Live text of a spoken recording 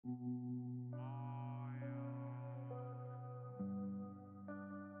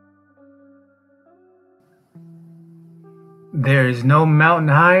There is no mountain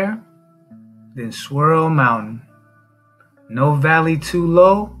higher than Swirl Mountain. No valley too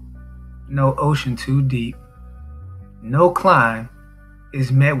low, no ocean too deep. No climb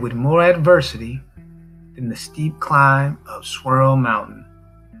is met with more adversity than the steep climb of Swirl Mountain.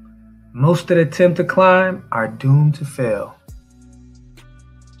 Most that attempt to climb are doomed to fail.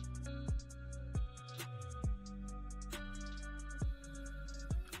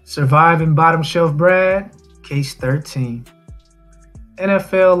 Surviving Bottom-Shelf Brad, Case 13.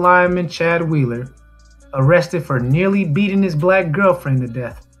 NFL lineman Chad Wheeler arrested for nearly beating his black girlfriend to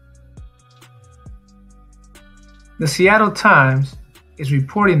death. The Seattle Times is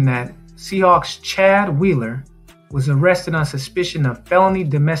reporting that Seahawks Chad Wheeler was arrested on suspicion of felony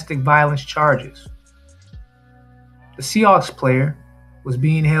domestic violence charges. The Seahawks player was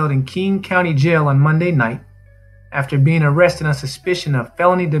being held in King County Jail on Monday night after being arrested on suspicion of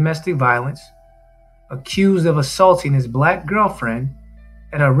felony domestic violence, accused of assaulting his black girlfriend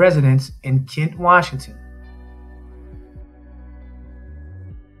at a residence in Kent, Washington.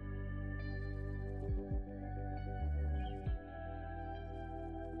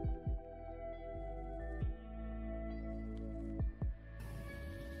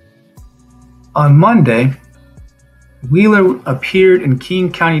 On Monday, Wheeler appeared in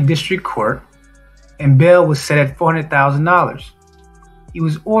King County District Court and bail was set at $400,000. He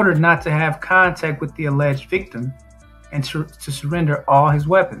was ordered not to have contact with the alleged victim and to surrender all his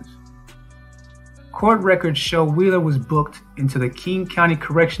weapons. Court records show Wheeler was booked into the King County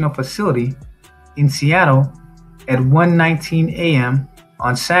Correctional Facility in Seattle at 1:19 a.m.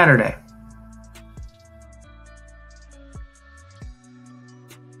 on Saturday.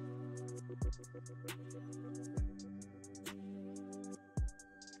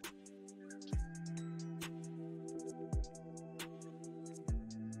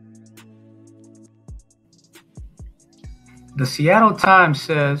 The Seattle Times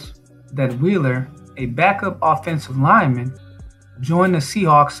says that Wheeler, a backup offensive lineman, joined the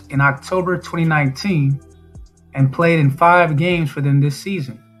Seahawks in October 2019 and played in 5 games for them this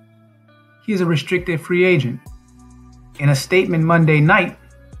season. He is a restricted free agent. In a statement Monday night,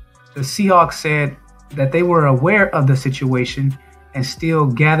 the Seahawks said that they were aware of the situation and still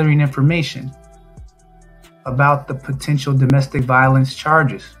gathering information about the potential domestic violence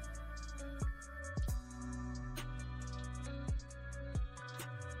charges.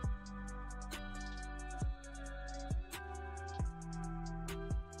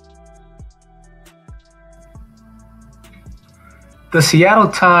 The Seattle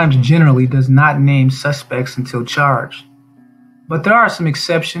Times generally does not name suspects until charged, but there are some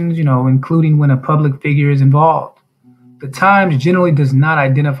exceptions, including when a public figure is involved. The Times generally does not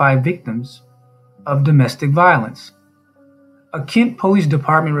identify victims of domestic violence. A Kent Police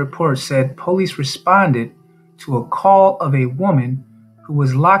Department report said police responded to a call of a woman who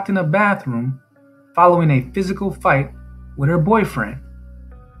was locked in a bathroom following a physical fight with her boyfriend.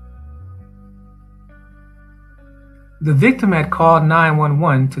 The victim had called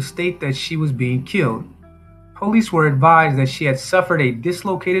 911 to state that she was being killed. Police were advised that she had suffered a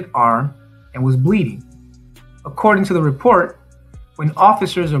dislocated arm and was bleeding. According to the report, when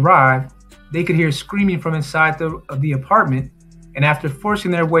officers arrived, they could hear screaming from inside of the apartment, and after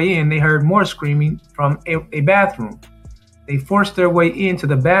forcing their way in, they heard more screaming from a bathroom. They forced their way into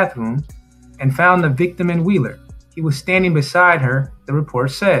the bathroom and found the victim in Wheeler. He was standing beside her, the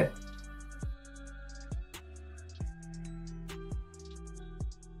report said.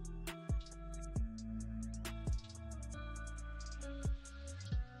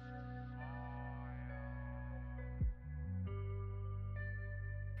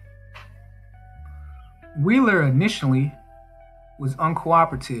 Wheeler initially was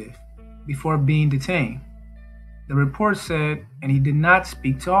uncooperative before being detained. The report said, and he did not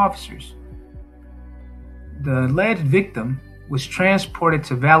speak to officers. The alleged victim was transported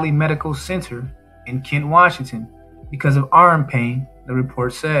to Valley Medical Center in Kent, Washington because of arm pain, the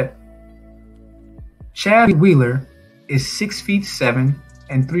report said. Chad Wheeler is 6'7"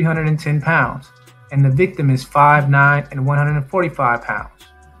 and 310 pounds, and the victim is 5'9" and 145 pounds.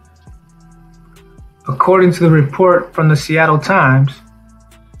 According to the report from the Seattle Times,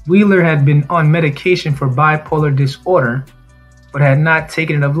 Wheeler had been on medication for bipolar disorder, but had not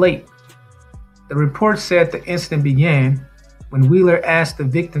taken it of late. The report said the incident began when Wheeler asked the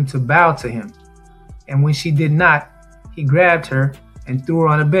victim to bow to him, and when she did not, he grabbed her and threw her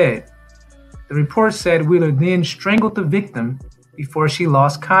on a bed. The report said Wheeler then strangled the victim before she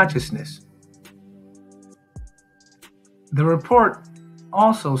lost consciousness. The report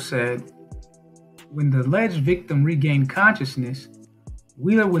also said when the alleged victim regained consciousness,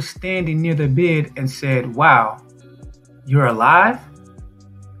 Wheeler was standing near the bed and said, "Wow, "You're alive?"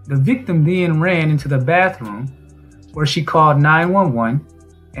 The victim then ran into the bathroom where she called 911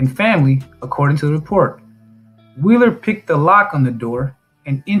 and family, according to the report. Wheeler picked the lock on the door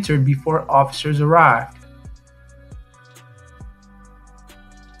and entered before officers arrived.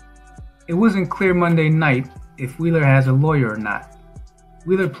 It wasn't clear Monday night if Wheeler has a lawyer or not.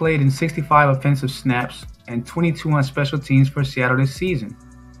 Wheeler played in 65 offensive snaps and 22 on special teams for Seattle this season.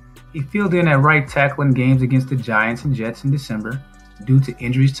 He filled in at right tackle in games against the Giants and Jets in December due to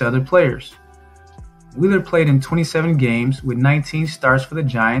injuries to other players. Wheeler played in 27 games with 19 starts for the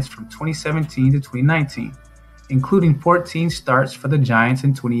Giants from 2017 to 2019, including 14 starts for the Giants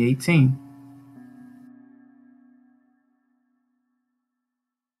in 2018.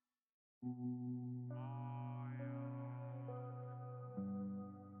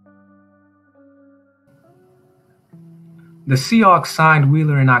 The Seahawks signed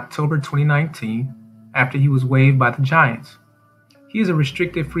Wheeler in October 2019 after he was waived by the Giants. He is a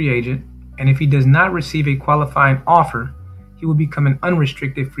restricted free agent, and if he does not receive a qualifying offer, he will become an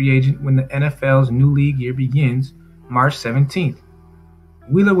unrestricted free agent when the NFL's new league year begins March 17th.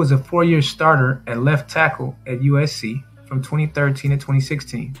 Wheeler was a 4-year starter at left tackle at USC from 2013 to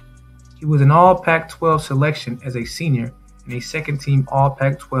 2016. He was an All Pac-12 selection as a senior and a second-team All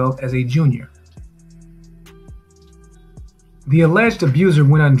Pac-12 as a junior. The alleged abuser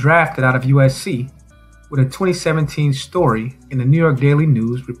went undrafted out of USC, with a 2017 story in the New York Daily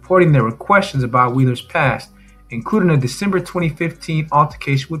News reporting there were questions about Wheeler's past, including a December 2015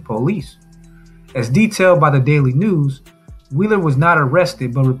 altercation with police. As detailed by the Daily News, Wheeler was not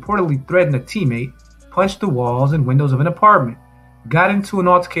arrested but reportedly threatened a teammate, punched the walls and windows of an apartment, got into an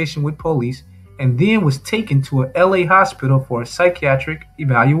altercation with police, and then was taken to a LA hospital for a psychiatric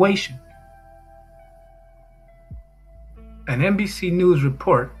evaluation. An NBC News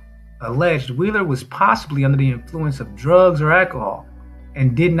report alleged Wheeler was possibly under the influence of drugs or alcohol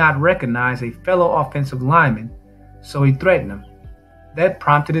and did not recognize a fellow offensive lineman, so he threatened him. That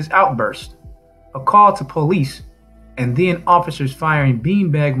prompted his outburst, a call to police, and then officers firing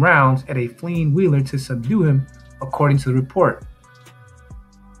beanbag rounds at a fleeing Wheeler to subdue him, according to the report.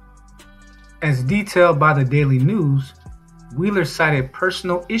 As detailed by the Daily News, Wheeler cited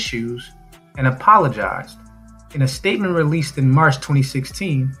personal issues and apologized. In a statement released in March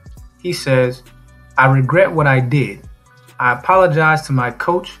 2016, he says, "I regret what I did. I apologize to my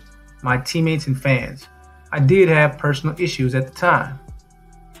coach, my teammates, and fans. I did have personal issues at the time."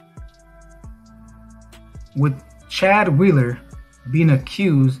 With Chad Wheeler being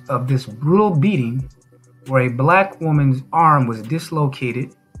accused of this brutal beating where a black woman's arm was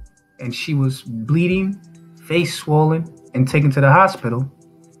dislocated and she was bleeding, face swollen, and taken to the hospital,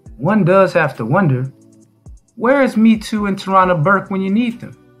 one does have to wonder, where is Me Too and Tarana Burke when you need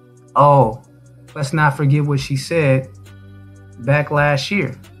them? Oh, let's not forget what she said back last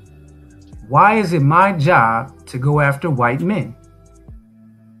year. Why is it my job to go after white men?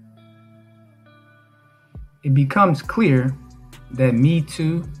 It becomes clear that Me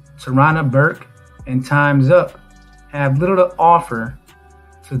Too, Tarana Burke, and Time's Up have little to offer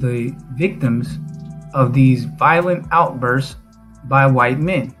to the victims of these violent outbursts by white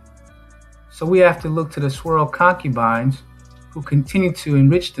men. So we have to look to the swirl concubines who continue to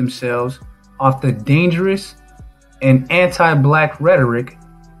enrich themselves off the dangerous and anti-black rhetoric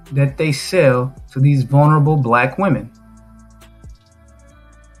that they sell to these vulnerable black women.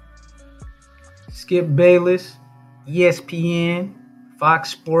 Skip Bayless, ESPN, Fox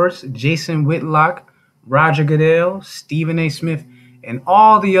Sports, Jason Whitlock, Roger Goodell, Stephen A. Smith, and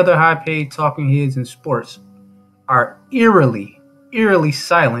all the other high-paid talking heads in sports are eerily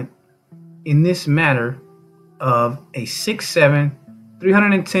silent in this matter of a 6'7",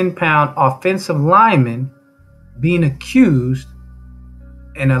 310-pound offensive lineman being accused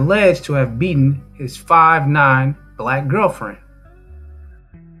and alleged to have beaten his 5'9" black girlfriend.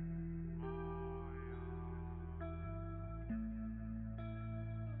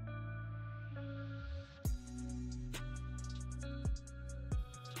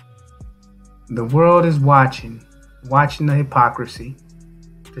 The world is watching the hypocrisy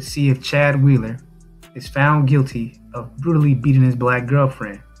to see if Chad Wheeler is found guilty of brutally beating his black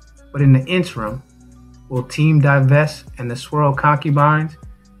girlfriend. But in the interim, will Team Divest and the Swirl Concubines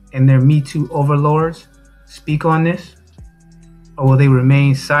and their Me Too overlords speak on this? Or will they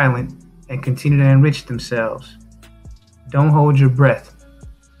remain silent and continue to enrich themselves? Don't hold your breath,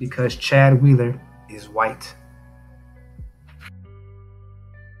 because Chad Wheeler is white.